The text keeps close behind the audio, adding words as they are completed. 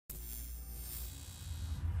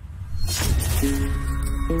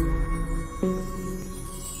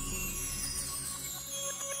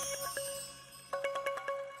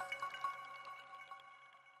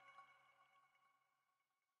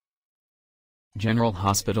General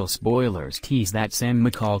Hospital spoilers tease that Sam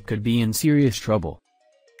McCall could be in serious trouble.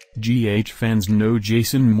 GH fans know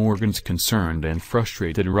Jason Morgan's concerned and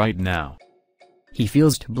frustrated right now. He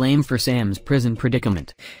feels to blame for Sam's prison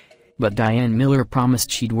predicament. But Diane Miller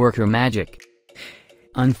promised she'd work her magic.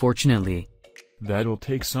 Unfortunately, that'll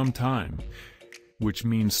take some time. Which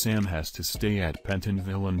means Sam has to stay at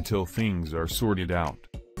Pentonville until things are sorted out.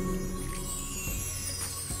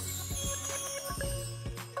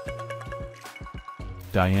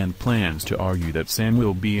 Diane plans to argue that Sam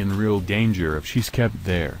will be in real danger if she's kept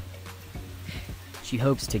there. She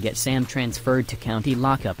hopes to get Sam transferred to county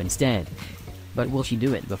lockup instead. But will she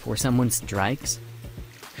do it before someone strikes?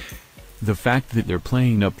 The fact that they're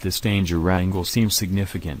playing up this danger angle seems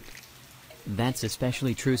significant. That's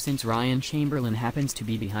especially true since Ryan Chamberlain happens to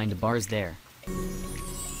be behind the bars there.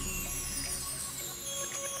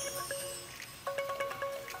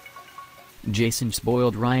 Jason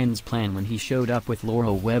spoiled Ryan's plan when he showed up with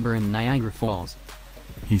Laurel Weber in Niagara Falls.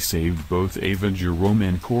 He saved both Ava Jerome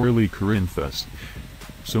and Coralie Corinthus,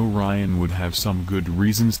 so Ryan would have some good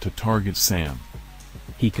reasons to target Sam.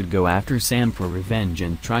 He could go after Sam for revenge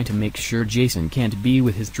and try to make sure Jason can't be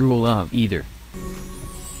with his true love either.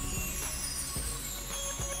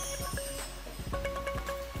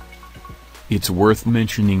 It's worth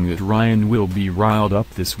mentioning that Ryan will be riled up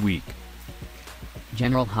this week.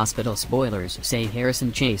 General Hospital spoilers say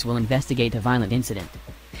Harrison Chase will investigate a violent incident.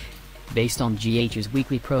 Based on GH's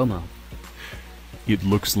weekly promo, it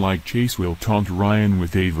looks like Chase will taunt Ryan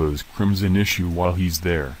with Ava's Crimson issue while he's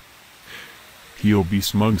there. He'll be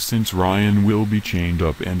smug since Ryan will be chained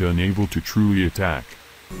up and unable to truly attack.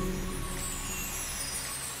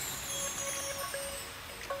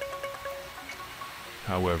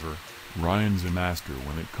 However, Ryan's a master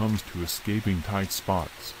when it comes to escaping tight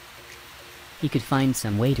spots. He could find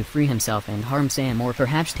some way to free himself and harm Sam, or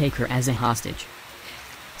perhaps take her as a hostage.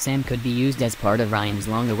 Sam could be used as part of Ryan's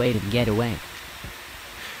long-awaited getaway.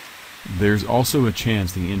 There's also a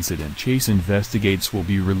chance the incident Chase investigates will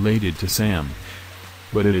be related to Sam,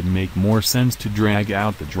 but it'd make more sense to drag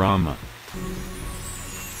out the drama.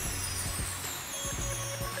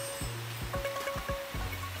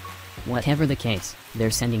 Whatever the case,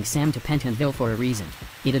 they're sending Sam to Pentonville for a reason.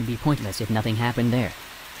 It'd be pointless if nothing happened there.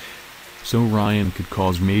 So Ryan could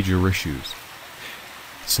cause major issues.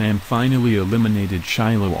 Sam finally eliminated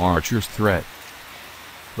Shiloh Archer's threat.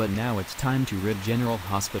 But now it's time to rid General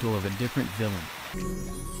Hospital of a different villain.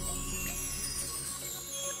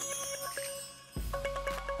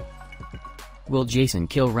 Will Jason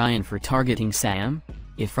kill Ryan for targeting Sam?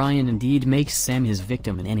 If Ryan indeed makes Sam his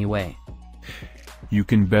victim in any way, you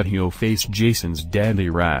can bet he'll face Jason's deadly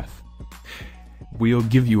wrath. We'll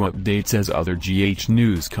give you updates as other GH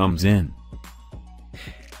news comes in.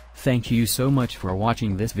 Thank you so much for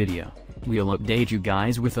watching this video. We'll update you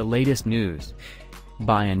guys with the latest news.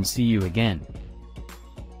 Bye and see you again.